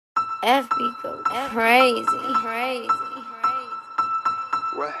FBeat go crazy.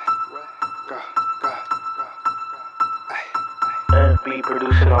 What? Go. FBeat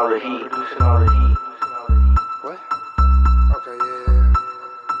producing all the heat. What? Okay, yeah.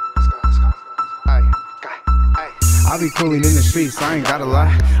 Let's go. Aye. I be cooling in the streets, I ain't gotta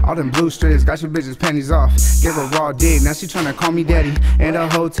lie. All them blue strips, got your bitches panties off. Give her raw dick, now she tryna call me daddy. In the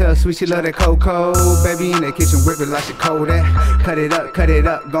hotel suite, she love that cocoa. Baby in the kitchen, whip it like she cold at. Cut it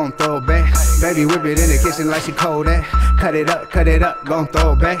up, gon' throw it back. Baby whip it in the kitchen like she cold at. Cut it up, gon'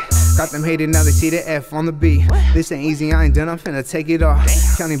 throw it back. Got them hated, now they see the F on the B. This ain't easy, I ain't done, I'm finna take it off.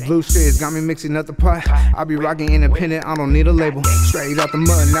 Counting blue strips, got me mixing up the pot. I be rocking independent, I don't need a label. Straight out the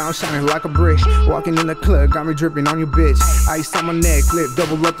mud, now I'm shining like a brick. Walking in the club, got me dripping on your bitch. Ice on my neck, clip,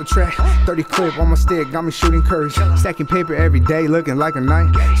 double up the track. 30 clip on my stick, got me shooting curves. Stacking paper every day, looking like a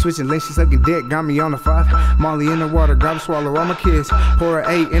knight. Switching lanes, she sucking dick, got me on the 5. Molly in the water, gotta swallow all my kids. Pour a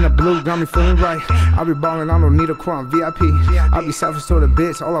 8 in the blue, got me feeling right. I be ballin', I don't need a crumb, VIP. I be selfish to the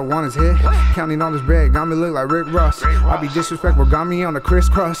bitch, all I want is head. Counting all this bread, got me look like Rick Ross. I be disrespectful, got me on the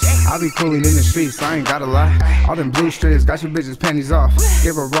crisscross. I be cooling in the streets, I ain't gotta lie. All them blue strips, got your bitches panties off.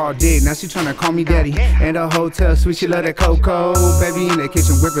 Give her raw dick, now she tryna call me daddy. In the hotel suite, she love that cocoa. Baby in the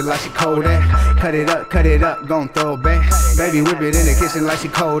kitchen, whip it like she cold at. Cut it up, gon' throw it back. Baby whip it in the kitchen like she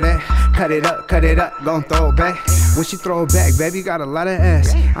cold at. Cut it up, gon' throw it back. When she throw it back, baby got a lot of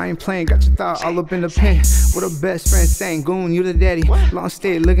ass. I ain't playing, got your thought all up in the pen. With her best friend saying, Goon, you the daddy. Long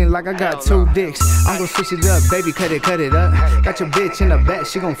stick looking like I got 2 dicks. I'm gon' switch it up, baby, cut it up. Got your bitch in the back,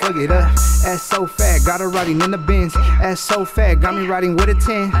 she gon' fuck it up. Ass so fat, got her riding in the Benz. Ass so fat, got me riding with a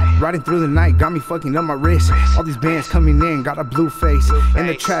 10. Riding through the night, got me fucking up my wrist. All these bands coming in, got a blue face. In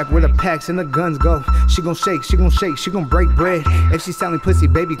the trap where the packs and the guns go. She gon' shake, she gon' break bread. If she selling pussy,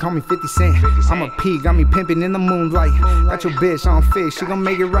 baby, call me 50 Cent. I'm a P, got me pimping in the moonlight. Got your bitch on fish, she gon'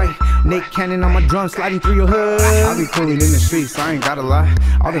 make it right. Nick Cannon on my drum, sliding through your hood. I be cooling in the streets, I ain't gotta lie.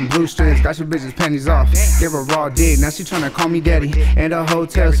 All them blue strips, got your bitches panties off. Give her raw dick, now she tryna call me daddy. In the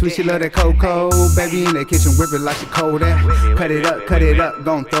hotel suite, she love that cocoa. Baby in the kitchen, whip it like she cold at. Cut it up,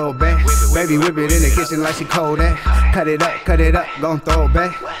 gon' throw it back. Baby whip it in the kitchen like she cold at. Cut it up, gon' throw it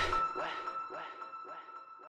back.